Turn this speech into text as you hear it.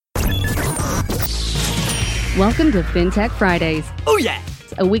Welcome to FinTech Fridays. Oh yeah!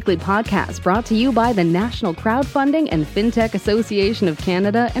 A weekly podcast brought to you by the National Crowdfunding and FinTech Association of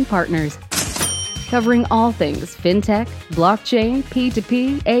Canada and partners. Covering all things FinTech, blockchain,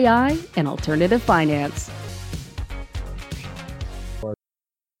 P2P, AI, and alternative finance.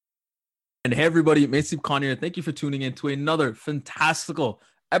 And hey everybody, Mason Connier, thank you for tuning in to another fantastical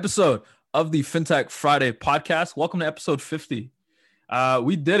episode of the FinTech Friday podcast. Welcome to episode 50.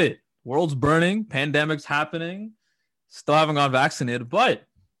 We did it. World's burning, pandemic's happening, still haven't got vaccinated, but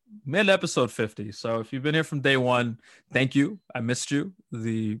made episode 50. So if you've been here from day one, thank you. I missed you.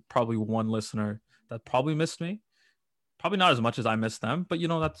 The probably one listener that probably missed me. Probably not as much as I missed them, but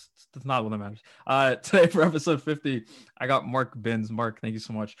that's not what matters. Today for episode 50, I got Mark Binns. Mark, thank you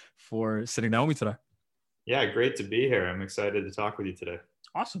so much for sitting down with me today. Yeah, great to be here. I'm excited to talk with you today.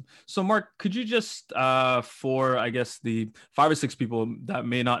 Awesome. So Mark, could you just, for I guess the 5 or 6 people that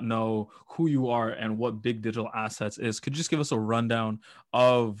may not know who you are and what Big Digital Assets is, could you just give us a rundown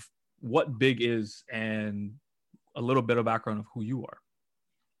of what Big is and a little bit of background of who you are?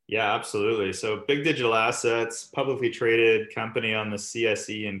 Yeah, absolutely. So Big Digital Assets, publicly traded company on the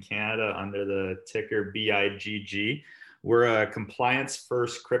CSE in Canada under the ticker BIGG. We're a compliance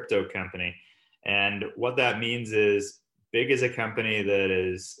first crypto company. And what that means is Big is a company that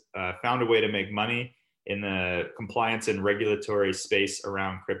has found a way to make money in the compliance and regulatory space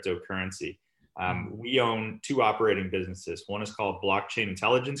around cryptocurrency. We own 2 operating businesses. One is called Blockchain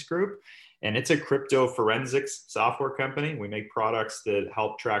Intelligence Group, and it's a crypto forensics software company. We make products that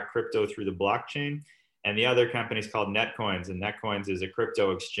help track crypto through the blockchain. And the other company is called Netcoins, and Netcoins is a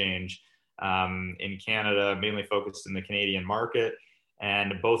crypto exchange in Canada, mainly focused in the Canadian market.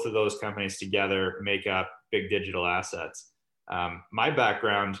 And both of those companies together make up Big Digital Assets. My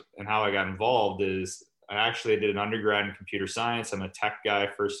background and how I got involved is I actually did an undergrad in computer science. I'm a tech guy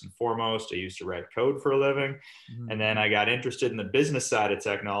first and foremost. I used to write code for a living. And then I got interested in the business side of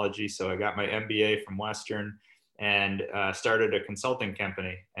technology. So I got my MBA from Western and started a consulting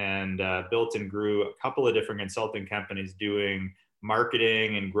company and built and grew a couple of different consulting companies doing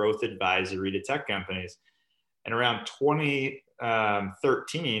marketing and growth advisory to tech companies. And around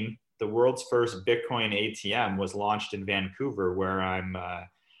 2013, the world's first Bitcoin ATM was launched in Vancouver, where I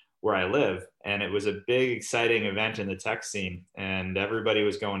live. And it was a big, exciting event in the tech scene. And everybody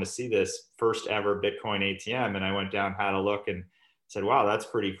was going to see this first ever Bitcoin ATM. And I went down, had a look and said, wow, that's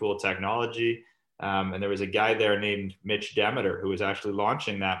pretty cool technology. And there was a guy there named Mitch Demeter who was actually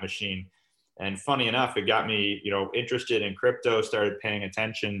launching that machine. And funny enough, it got me, interested in crypto, started paying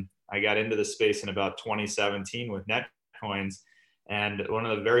attention. I got into the space in about 2017 with Netcoins. And one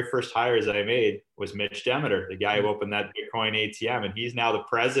of the very first hires I made was Mitch Demeter, the guy who opened that Bitcoin ATM. And he's now the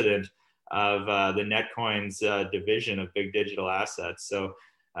president of the Netcoins division of Big Digital Assets. So,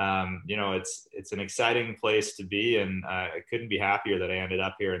 it's an exciting place to be. And I couldn't be happier that I ended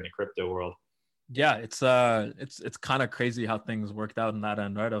up here in the crypto world. Yeah, it's kind of crazy how things worked out in that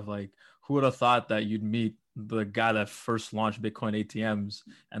end, right? Of like, who would have thought that you'd meet the guy that first launched Bitcoin ATMs,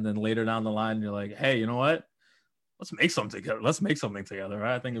 and then later down the line, you're like, hey, you know what? Let's make something together,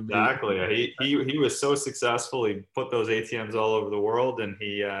 right? I think exactly. He was so successful. He put those ATMs all over the world, and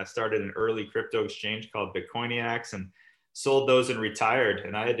he started an early crypto exchange called Bitcoiniacs and sold those and retired.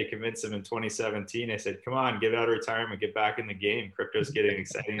 And I had to convince him in 2017. I said, come on, get out of retirement, get back in the game. Crypto's getting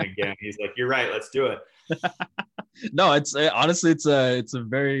exciting again. He's like, you're right, let's do it. No, it's honestly, it's a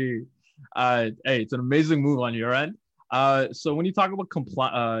very, it's an amazing move on your end. So when you talk about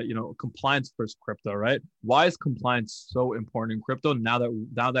compliance first crypto, right? Why is compliance so important in crypto now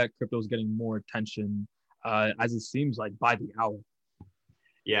that crypto is getting more attention, as it seems like by the hour?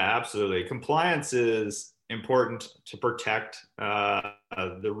 Yeah, absolutely. Compliance is important to protect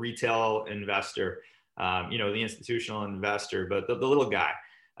the retail investor, the institutional investor, but the little guy.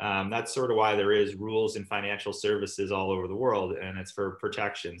 That's sort of why there is rules in financial services all over the world, and it's for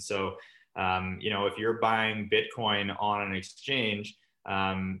protection. So if you're buying Bitcoin on an exchange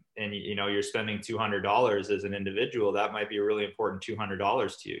and you're spending $200 as an individual, that might be a really important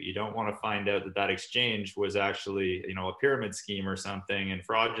 $200 to you. You don't want to find out that exchange was actually a pyramid scheme or something and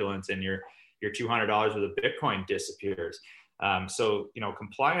fraudulent, and your $200 worth of Bitcoin disappears. So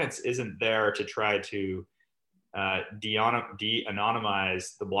compliance isn't there to try to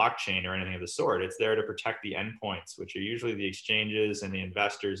de-anonymize the blockchain or anything of the sort. It's there to protect the endpoints, which are usually the exchanges and the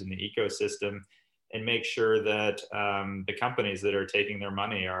investors in the ecosystem, and make sure that the companies that are taking their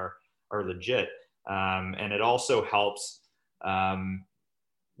money are legit. And it also helps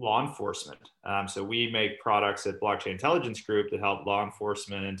law enforcement. So we make products at Blockchain Intelligence Group that help law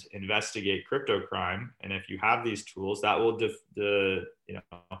enforcement investigate crypto crime. And if you have these tools, that will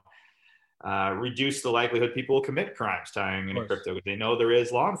reduce the likelihood people will commit crimes tying into crypto. They know there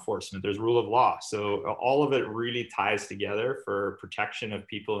is law enforcement, there's rule of law. So all of it really ties together for protection of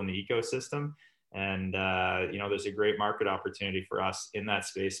people in the ecosystem. And, there's a great market opportunity for us in that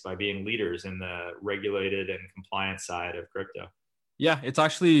space by being leaders in the regulated and compliant side of crypto. Yeah, it's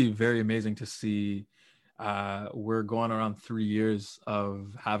actually very amazing to see. We're going around 3 years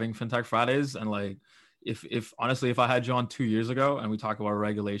of having FinTech Fridays, and like, if honestly, if I had you on 2 years ago and we talked about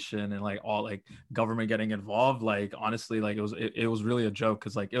regulation and like all like government getting involved, like honestly, like it was really a joke,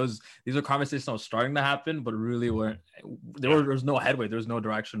 because like these are conversations that were starting to happen, but really weren't. There was no headway, there was no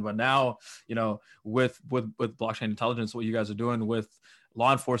direction. But now, with blockchain intelligence, what you guys are doing with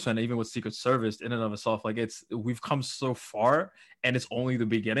law enforcement, even with Secret Service, in and of itself, like we've come so far, and it's only the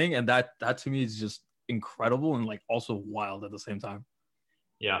beginning, and that to me is just incredible and like also wild at the same time.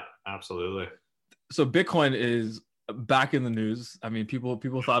 Yeah, absolutely. So Bitcoin is back in the news. I mean, people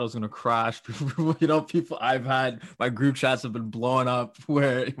thought it was going to crash. People I've had, my group chats have been blowing up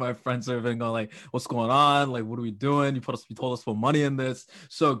where my friends have been going like, what's going on? Like, what are we doing? You told us to put money in this.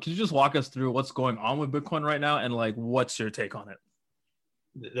 So can you just walk us through what's going on with Bitcoin right now, and like, what's your take on it?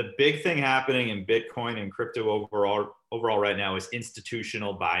 The big thing happening in Bitcoin and crypto overall right now is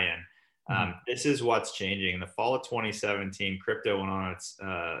institutional buy-in. This is what's changing. In the fall of 2017, crypto went on its,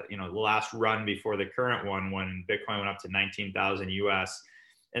 the last run before the current one, when Bitcoin went up to 19,000 US,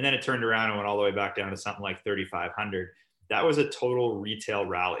 and then it turned around and went all the way back down to something like 3,500. That was a total retail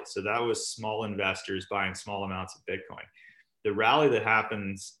rally. So that was small investors buying small amounts of Bitcoin. The rally that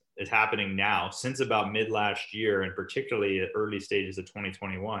is happening now, since about mid last year, and particularly at early stages of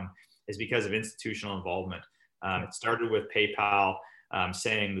 2021, is because of institutional involvement. It started with PayPal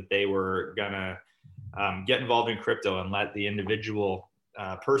saying that they were going to get involved in crypto and let the individual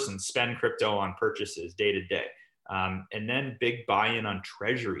person spend crypto on purchases day to day. And then big buy-in on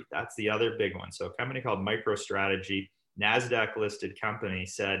Treasury. That's the other big one. So a company called MicroStrategy, NASDAQ listed company,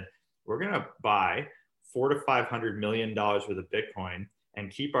 said, we're going to buy $400 to $500 million worth of Bitcoin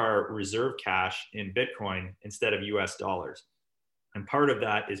and keep our reserve cash in Bitcoin instead of US dollars. And part of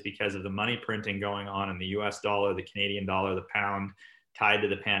that is because of the money printing going on in the US dollar, the Canadian dollar, the pound, tied to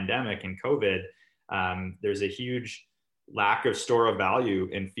the pandemic and COVID. There's a huge lack of store of value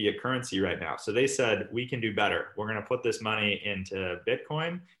in fiat currency right now. So they said, we can do better. We're going to put this money into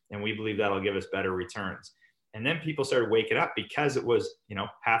Bitcoin, and we believe that'll give us better returns. And then people started waking up, because it was,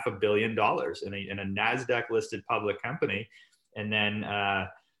 $500 million in a NASDAQ listed public company. And then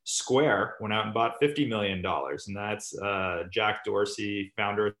Square went out and bought $50 million. And that's Jack Dorsey,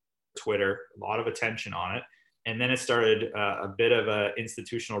 founder of Twitter, a lot of attention on it. And then it started a bit of an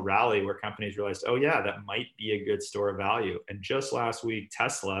institutional rally where companies realized, oh yeah, that might be a good store of value. And just last week,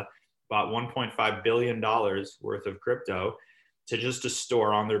 Tesla bought $1.5 billion worth of crypto to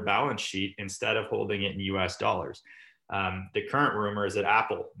store on their balance sheet instead of holding it in US dollars. The current rumor is that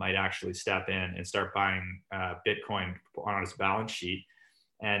Apple might actually step in and start buying Bitcoin on its balance sheet.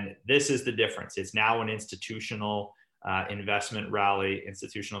 And this is the difference. It's now an institutional investment rally,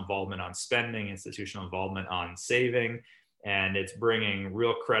 institutional involvement on spending, institutional involvement on saving, and it's bringing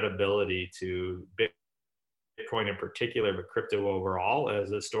real credibility to Bitcoin in particular, but crypto overall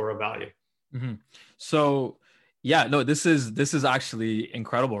as a store of value. Mm-hmm. So yeah, no, this is actually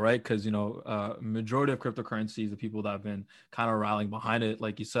incredible, right? Because majority of cryptocurrencies, the people that have been kind of rallying behind it,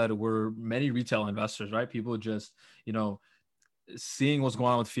 like you said, were many retail investors, right? People just seeing what's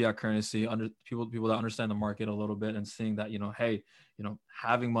going on with fiat currency, people that understand the market a little bit, and seeing that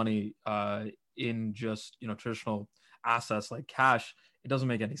having money in just traditional assets like cash, it doesn't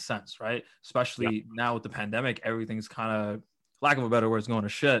make any sense, right? Especially now with the pandemic, everything's kind of, lack of a better word, is going to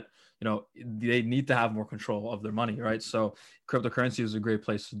shit. They need to have more control of their money, right? So cryptocurrency is a great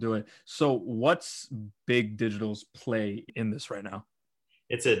place to do it. So what's Big Digital's play in this right now?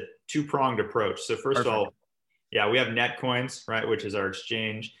 It's a two-pronged approach. So first of all, we have Netcoins, right, which is our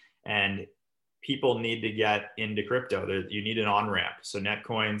exchange, and people need to get into crypto. You need an on-ramp. So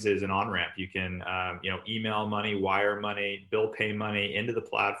Netcoins is an on-ramp. You can, email money, wire money, bill pay money into the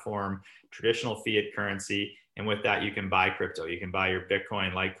platform, traditional fiat currency. And with that, you can buy crypto. You can buy your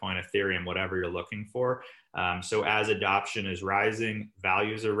Bitcoin, Litecoin, Ethereum, whatever you're looking for. So as adoption is rising,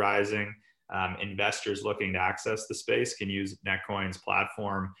 values are rising, investors looking to access the space can use Netcoin's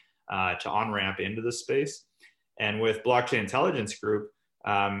platform to on-ramp into the space. And with Blockchain Intelligence Group,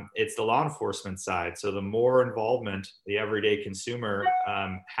 it's the law enforcement side. So the more involvement the everyday consumer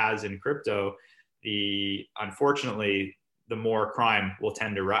has in crypto, unfortunately, the more crime will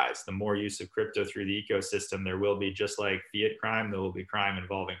tend to rise. The more use of crypto through the ecosystem, there will be, just like fiat crime, there will be crime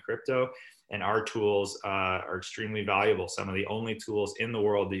involving crypto. And our tools are extremely valuable. Some of the only tools in the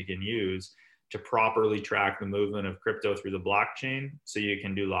world that you can use to properly track the movement of crypto through the blockchain so you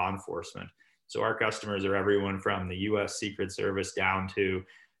can do law enforcement. So our customers are everyone from the US Secret Service down to,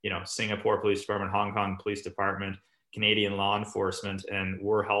 Singapore Police Department, Hong Kong Police Department, Canadian law enforcement, and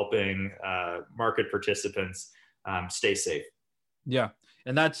we're helping market participants stay safe. Yeah.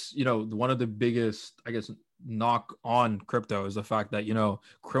 And that's, one of the biggest, I guess, knock on crypto is the fact that,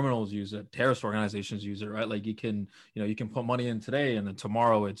 criminals use it, terrorist organizations use it, right? Like you can put money in today and then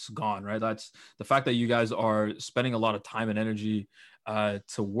tomorrow it's gone, right? That's the fact that you guys are spending a lot of time and energy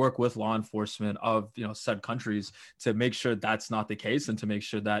to work with law enforcement of said countries to make sure that's not the case, and to make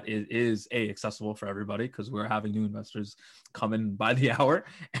sure that it is accessible for everybody, because we're having new investors come in by the hour,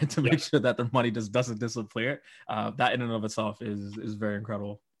 and to make sure that their money just doesn't disappear. That in and of itself is very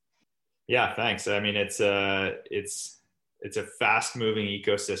incredible. Yeah, thanks. I mean, it's a fast moving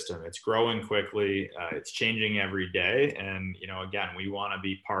ecosystem. It's growing quickly. It's changing every day. And, again, we want to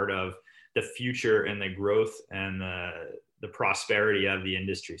be part of the future and the growth and the prosperity of the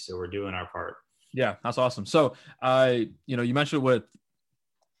industry. So we're doing our part. Yeah, that's awesome. So, you mentioned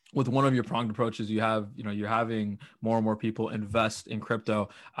with one of your pronged approaches, you have, you're having more and more people invest in crypto.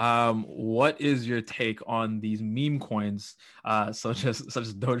 What is your take on these meme coins, such as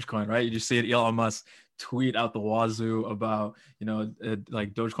Dogecoin, right? You just see it, Elon Musk tweet out the wazoo about,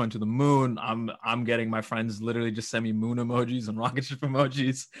 like Dogecoin to the moon. I'm getting my friends literally just send me moon emojis and rocket ship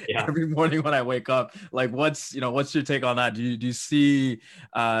emojis every morning when I wake up. Like, what's your take on that? Do you see,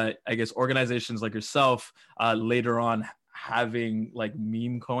 I guess, organizations like yourself later on having like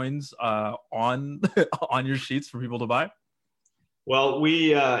meme coins on your sheets for people to buy? Well,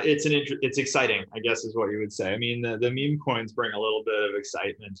 it's exciting, I guess is what you would say. I mean, the meme coins bring a little bit of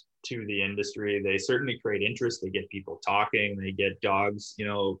excitement to the industry. They certainly create interest. They get people talking. They get dogs,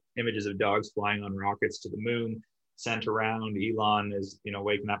 images of dogs flying on rockets to the moon sent around. Elon is,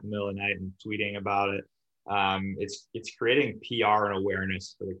 waking up in the middle of the night and tweeting about it. It's creating PR and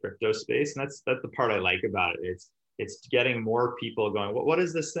awareness for the crypto space, and that's the part I like about it. It's getting more people going, what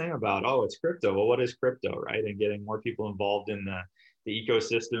is this thing about? Oh, it's crypto. Well, what is crypto, right? And getting more people involved in the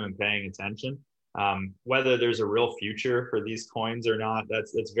ecosystem and paying attention. Whether there's a real future for these coins or not,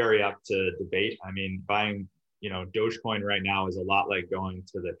 that's very up to debate. I mean, buying, Dogecoin right now is a lot like going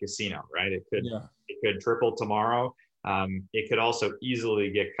to the casino, right? It could triple tomorrow. It could also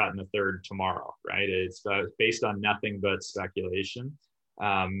easily get cut in a third tomorrow, right? It's based on nothing but speculation.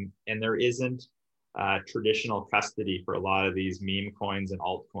 And there isn't traditional custody for a lot of these meme coins and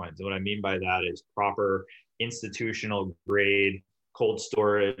altcoins. And what I mean by that is proper institutional grade cold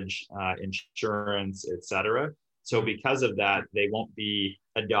storage, insurance, etc. So because of that, they won't be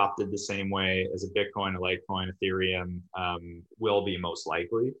adopted the same way as a Bitcoin, a Litecoin, Ethereum will be most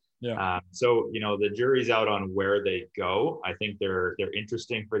likely. So the jury's out on where they go. I think they're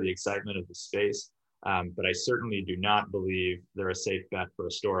interesting for the excitement of the space. But I certainly do not believe they're a safe bet for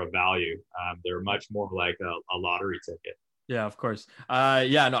a store of value. They're much more like a lottery ticket. Yeah, of course.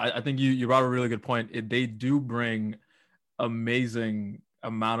 I think you brought a really good point. They do bring amazing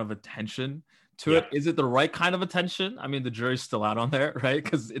amount of attention to it. Is it the right kind of attention? I mean, the jury's still out on there, right?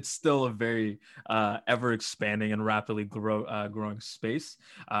 Because it's still a very ever expanding and rapidly growing space.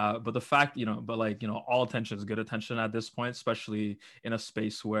 But the fact, all attention is good attention at this point, especially in a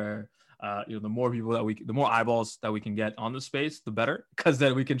space where the more people the more eyeballs that we can get on the space, the better, because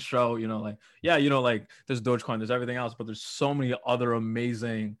then we can show, there's Dogecoin, there's everything else, but there's so many other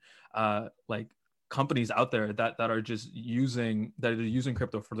amazing companies out there that are just using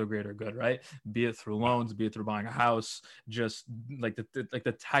crypto for the greater good, right? Be it through loans, be it through buying a house, just like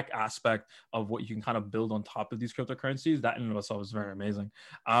the tech aspect of what you can kind of build on top of these cryptocurrencies. That in and of itself is very amazing.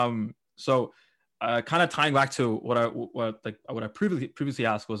 So kind of tying back to what I previously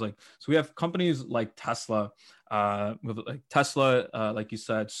asked was so we have companies like Tesla, like you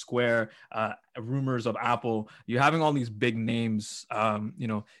said, Square, rumors of Apple. You're having all these big names,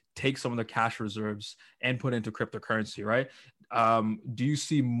 take some of the cash reserves and put into cryptocurrency, right? Do you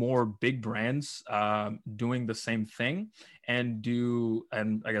see more big brands doing the same thing? And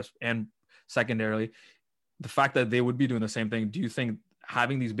secondarily, the fact that they would be doing the same thing, do you think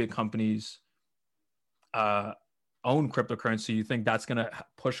having these big companies own cryptocurrency, you think that's going to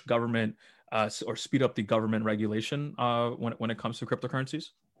push government or speed up the government regulation when it comes to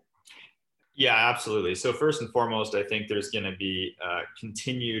cryptocurrencies? Yeah, absolutely. So first and foremost, I think there's going to be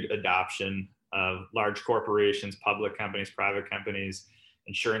continued adoption of large corporations, public companies, private companies,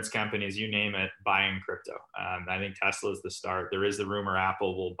 insurance companies, you name it, buying crypto. I think Tesla is the start. There is the rumor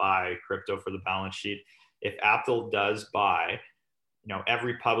Apple will buy crypto for the balance sheet. If Apple does buy,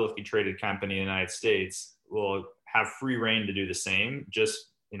 every publicly traded company in the United States will have free reign to do the same. Just,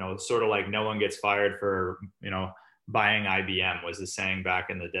 sort of like no one gets fired for, buying IBM was the saying back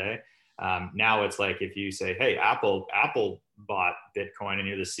in the day. Now it's like, if you say, hey, Apple bought Bitcoin and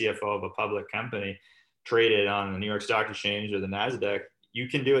you're the CFO of a public company traded on the New York Stock Exchange or the NASDAQ, you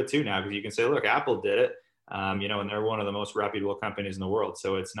can do it too now, because you can say, look, Apple did it, and they're one of the most reputable companies in the world.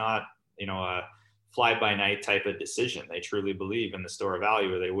 So it's not, a fly by night type of decision. They truly believe in the store of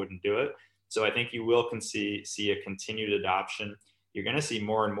value or they wouldn't do it. So I think you will see a continued adoption. You're going to see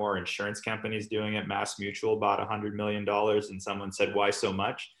more and more insurance companies doing it. Mass Mutual bought $100 million, and someone said, why so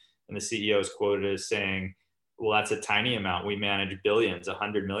much? And the CEO is quoted as saying, well, that's a tiny amount. We manage billions.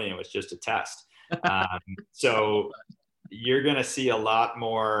 100 million was just a test. So you're going to see a lot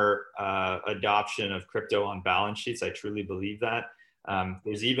more adoption of crypto on balance sheets. I truly believe that.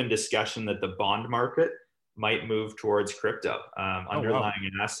 There's even discussion that the bond market might move towards crypto.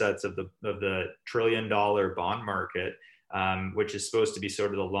 Underlying assets of the $1 trillion bond market, which is supposed to be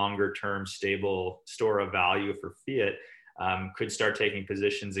sort of the longer term stable store of value for fiat, could start taking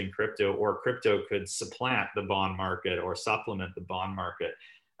positions in crypto, or crypto could supplant the bond market or supplement the bond market.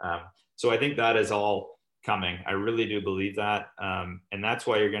 So I think that is all coming. I really do believe that. And that's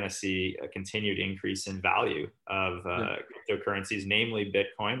why you're going to see a continued increase in value of cryptocurrencies, namely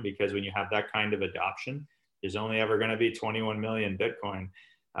Bitcoin, because when you have that kind of adoption, there's only ever going to be 21 million Bitcoin.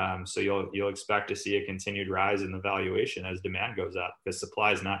 So you'll expect to see a continued rise in the valuation as demand goes up, because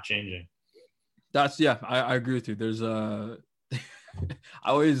supply is not changing. I agree with you. There's I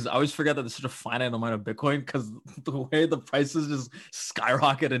always forget that there's such a finite amount of Bitcoin, because the way the prices just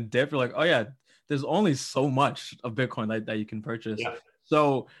skyrocket and dip, you're like, oh yeah, there's only so much of Bitcoin that you can purchase. Yeah.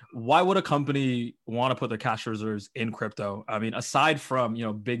 So why would a company want to put their cash reserves in crypto? I mean, aside from,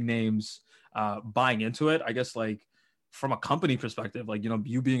 big names buying into it, I guess, like, from a company perspective, like,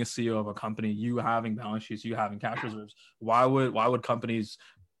 you being a CEO of a company, you having balance sheets, you having cash reserves, why would companies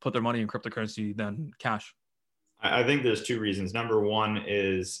put their money in cryptocurrency than cash? I think there's two reasons. Number one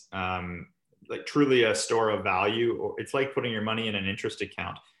is like truly a store of value. It's like putting your money in an interest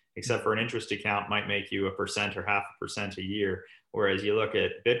account, except for an interest account might make you 1% or 0.5% a year. Whereas you look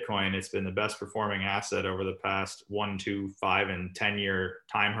at Bitcoin, it's been the best performing asset over the past 1, 2, 5, and 10-year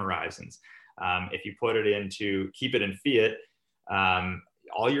time horizons. If you keep it in fiat,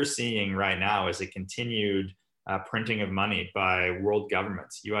 all you're seeing right now is a continued printing of money by world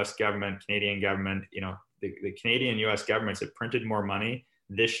governments, U.S. government, Canadian government. The Canadian U.S. governments have printed more money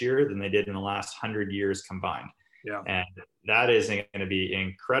this year than they did in the last 100 years combined. Yeah. And that is going to be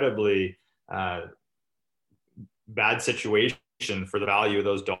incredibly bad situation for the value of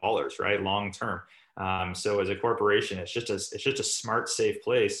those dollars, right? Long term. So as a corporation, it's just a smart, safe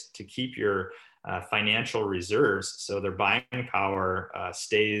place to keep your financial reserves, so their buying power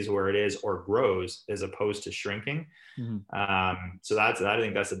stays where it is or grows, as opposed to shrinking. Mm-hmm. So I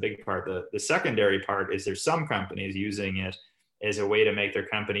think that's a big part. The secondary part is there's some companies using it as a way to make their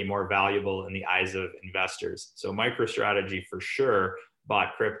company more valuable in the eyes of investors. So MicroStrategy for sure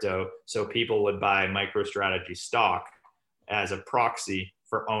bought crypto, so people would buy MicroStrategy stock as a proxy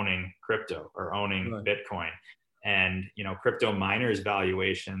for owning crypto or owning Bitcoin. And, crypto miners'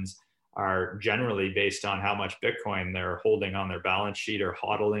 valuations are generally based on how much Bitcoin they're holding on their balance sheet, or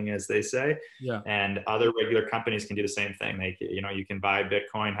hodling, as they say. Yeah. And other regular companies can do the same thing. You can buy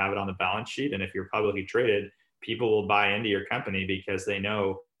Bitcoin, have it on the balance sheet. And if you're publicly traded, people will buy into your company because they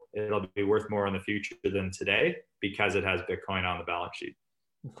know it'll be worth more in the future than today, because it has Bitcoin on the balance sheet.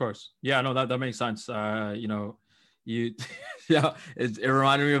 Of course. Yeah, no, that makes sense. It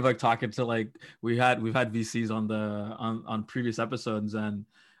reminded me of like talking to, like, we've had VCs on previous episodes, and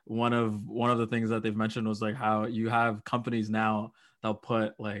one of the things that they've mentioned was like how you have companies now that'll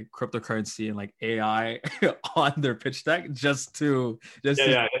put like cryptocurrency and like AI on their pitch deck just in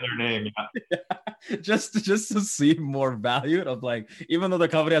their name, just to see more value of, like, even though the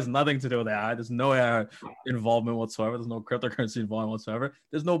company has nothing to do with AI, there's no AI involvement whatsoever, there's no cryptocurrency involvement whatsoever,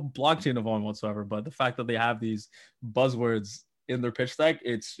 there's no blockchain involvement whatsoever, but the fact that they have these buzzwords in their pitch deck,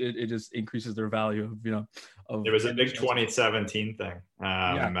 it just increases their value of, There was a big 2017 thing.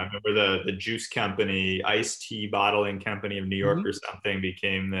 I remember the juice company, iced tea bottling company of New York, mm-hmm. or something,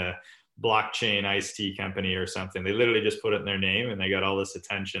 became the blockchain iced tea company or something. They literally just put it in their name, and they got all this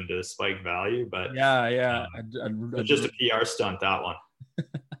attention to spike value. But it's just a PR stunt, that one.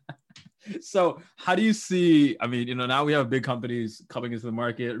 So how do you see, I mean, now we have big companies coming into the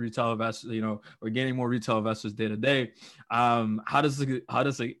market, retail investors, we're gaining more retail investors day to day. How does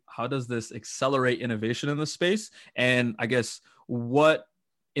this accelerate innovation in the space? And I guess, what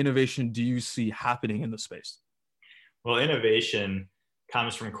innovation do you see happening in the space? Well, innovation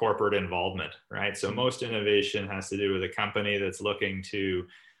comes from corporate involvement, right? So most innovation has to do with a company that's looking to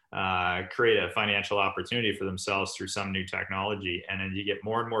create a financial opportunity for themselves through some new technology. And then you get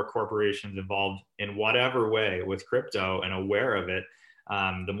more and more corporations involved in whatever way with crypto and aware of it,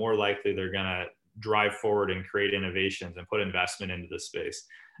 the more likely they're going to drive forward and create innovations and put investment into the space.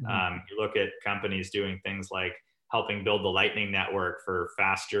 You look at companies doing things like helping build the Lightning Network for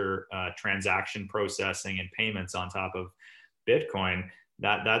faster transaction processing and payments on top of Bitcoin.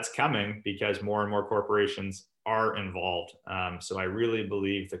 That's coming because more and more corporations are involved. So I really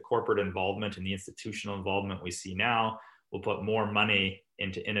believe the corporate involvement and the institutional involvement we see now will put more money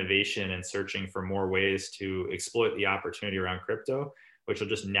into innovation and searching for more ways to exploit the opportunity around crypto, which will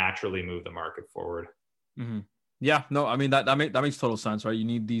just naturally move the market forward. Yeah, no, I mean, that makes total sense, right? You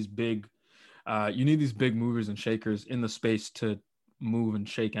need these big movers and shakers in the space to move and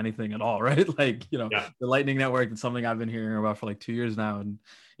shake anything at all, right? Like, the Lightning Network is something I've been hearing about for like 2 years now, and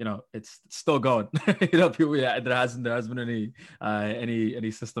it's still going. There hasn't been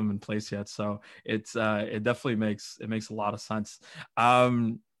any system in place yet, so it definitely makes a lot of sense.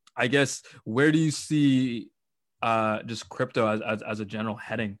 I guess, where do you see just crypto as a general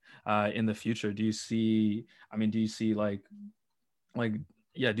heading in the future? Do you see like do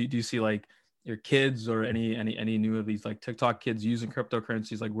you see like your kids or any new of these like TikTok kids using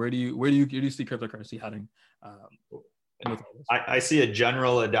cryptocurrencies? Like, where do you see cryptocurrency heading? I see a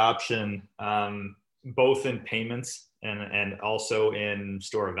general adoption, both in payments and also in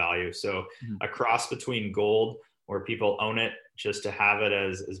store of value. So a cross between gold, where people own it just to have it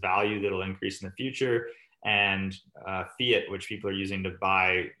as value that'll increase in the future, and fiat, which people are using to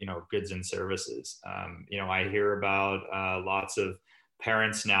buy, goods and services. I hear about lots of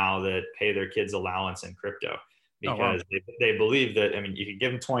parents now that pay their kids allowance in crypto because they believe that, you can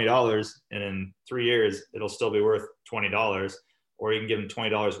give them $20 and in 3 years, it'll still be worth $20, or you can give them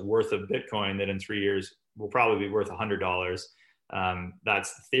 $20 worth of Bitcoin that in 3 years will probably be worth $100.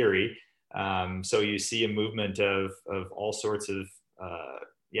 That's the theory. So you see a movement of all sorts of,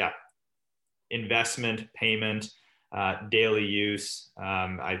 investment, payment, daily use.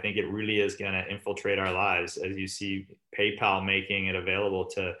 I think it really is going to infiltrate our lives, as you see PayPal making it available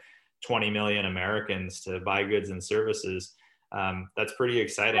to 20 million Americans to buy goods and services. That's pretty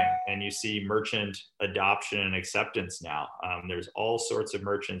exciting. And you see merchant adoption and acceptance now. There's all sorts of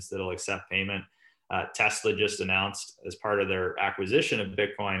merchants that'll accept payment. Tesla just announced, as part of their acquisition of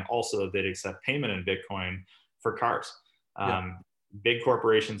Bitcoin, also that they'd accept payment in Bitcoin for cars. Big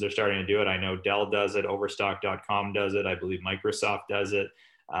corporations are starting to do it. I know Dell does it. Overstock.com does it. I believe Microsoft does it.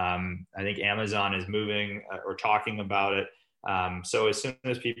 I think Amazon is moving or talking about it. So as soon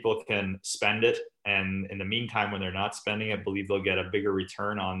as people can spend it, and in the meantime, when they're not spending it, I believe they'll get a bigger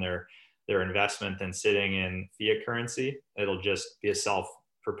return on their investment than sitting in fiat currency. It'll just be a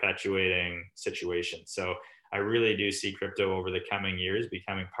self-perpetuating situation. So I really do see crypto over the coming years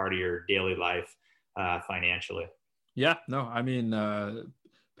becoming part of your daily life financially. Yeah, no, I mean,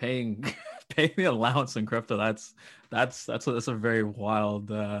 paying the allowance in crypto, that's a very wild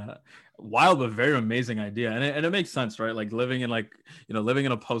but very amazing idea, and it makes sense, right? Like living in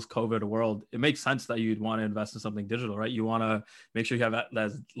a post-COVID world, it makes sense that you'd want to invest in something digital, right? You want to make sure you have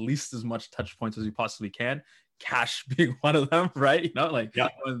at least as much touch points as you possibly can. Cash being one of them, right? Going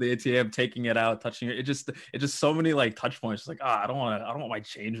to the ATM, taking it out, touching it. It just so many like touch points. It's like, I don't want my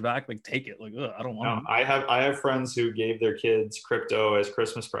change back. Like, take it. Like, I don't want. No, I have friends who gave their kids crypto as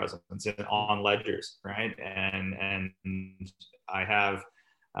Christmas presents on ledgers, right? And I have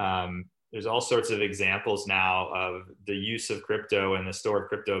there's all sorts of examples now of the use of crypto and the store of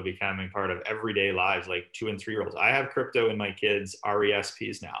crypto becoming part of everyday lives, like 2 and 3 year olds. I have crypto in my kids'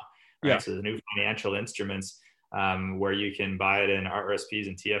 RESPs now, right? So the new financial instruments, where you can buy it in RSPs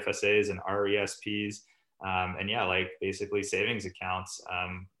and TFSAs and RESPs, and basically savings accounts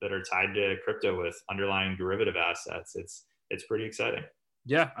that are tied to crypto with underlying derivative assets. It's pretty exciting.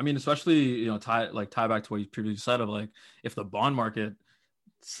 Yeah, I mean, especially tie back to what you previously said of like, if the bond market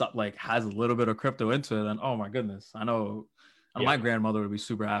has a little bit of crypto into it, then oh my goodness, I know my grandmother would be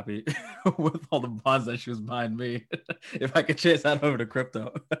super happy with all the bonds that she was buying me if I could chase that over to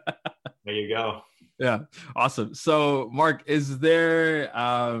crypto. There you go. Yeah. Awesome. So Mark, is there,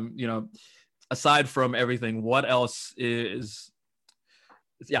 aside from everything, what else is,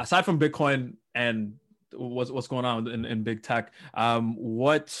 aside from Bitcoin and what's going on in big tech,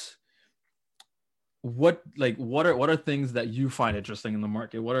 what are things that you find interesting in the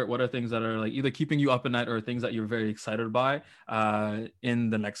market? What are things that are like either keeping you up at night or things that you're very excited by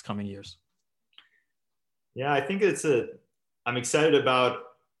in the next coming years? Yeah, I think I'm excited about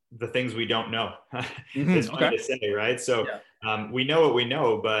the things we don't know. It's funny to say, right? So We know what we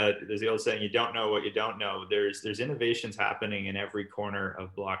know, but there's the old saying, you don't know what you don't know. There's innovations happening in every corner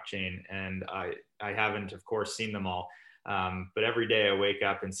of blockchain, and I haven't, of course, seen them all. But every day I wake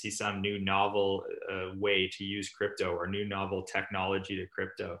up and see some new novel way to use crypto or new novel technology to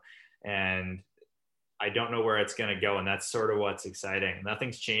crypto. And I don't know where it's going to go. And that's sort of what's exciting.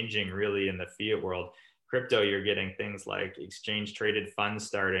 Nothing's changing really in the fiat world. Crypto, you're getting things like exchange traded funds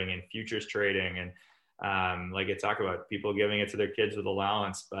starting and futures trading. And like I talk about, people giving it to their kids with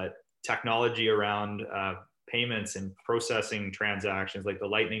allowance, but technology around payments and processing transactions like the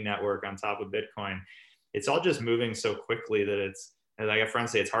Lightning Network on top of Bitcoin, it's all just moving so quickly that it's, as I got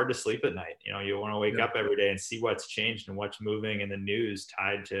friends say, it's hard to sleep at night. You know, you want to wake up every day and see what's changed and what's moving in the news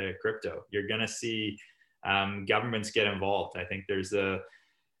tied to crypto. You're going to see governments get involved. I think there's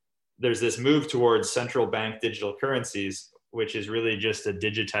this move towards central bank digital currencies, which is really just a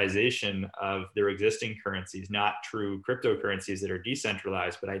digitization of their existing currencies, not true cryptocurrencies that are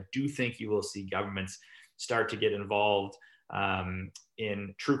decentralized. But I do think you will see governments start to get involved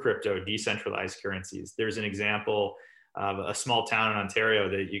in true crypto, decentralized currencies. There's an example of a small town in Ontario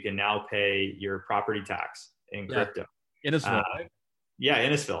that you can now pay your property tax in crypto. Innisfil, right? Yeah,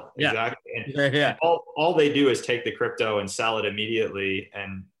 Innisfil, exactly. And all they do is take the crypto and sell it immediately,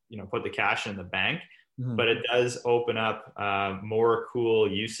 and put the cash in the bank. Mm-hmm. But it does open up more cool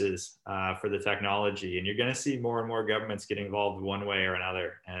uses for the technology, and you're going to see more and more governments getting involved one way or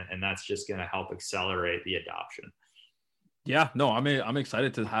another, and that's just going to help accelerate the adoption. Yeah, no, I'm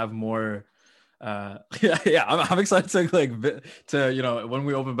excited to have more. I'm excited to when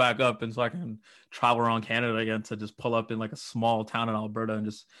we open back up, and so I can travel around Canada again, to just pull up in like a small town in Alberta and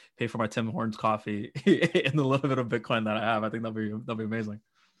just pay for my Tim Hortons coffee and a little bit of Bitcoin that I have. I think that'll be amazing.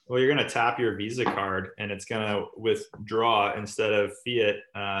 Well, you're going to tap your Visa card and it's going to withdraw instead of fiat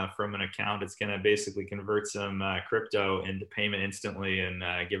from an account. It's going to basically convert some crypto into payment instantly and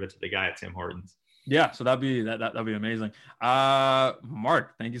give it to the guy at Tim Hortons. Yeah, so that'd be amazing.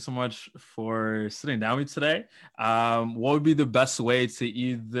 Mark, thank you so much for sitting down with me today. What would be the best way to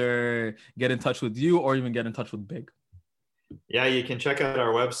either get in touch with you or even get in touch with Big? Yeah, you can check out our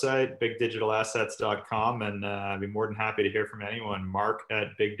website, bigdigitalassets.com, and I'd be more than happy to hear from anyone.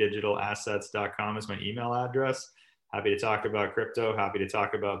 mark@bigdigitalassets.com is my email address. Happy to talk about crypto, happy to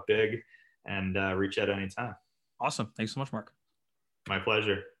talk about Big, and reach out anytime. Awesome. Thanks so much, Mark. My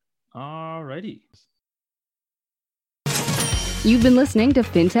pleasure. Alrighty. You've been listening to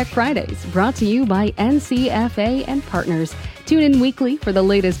FinTech Fridays, brought to you by NCFA and Partners. Tune in weekly for the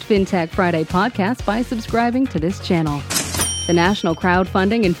latest FinTech Friday podcast by subscribing to this channel. The National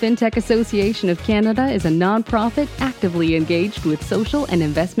Crowdfunding and FinTech Association of Canada is a nonprofit actively engaged with social and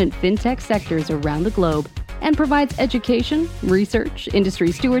investment FinTech sectors around the globe and provides education, research,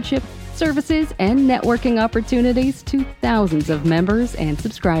 industry stewardship, services, and networking opportunities to thousands of members and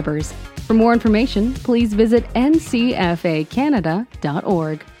subscribers. For more information, please visit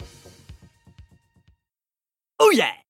ncfacanada.org. Oh yeah!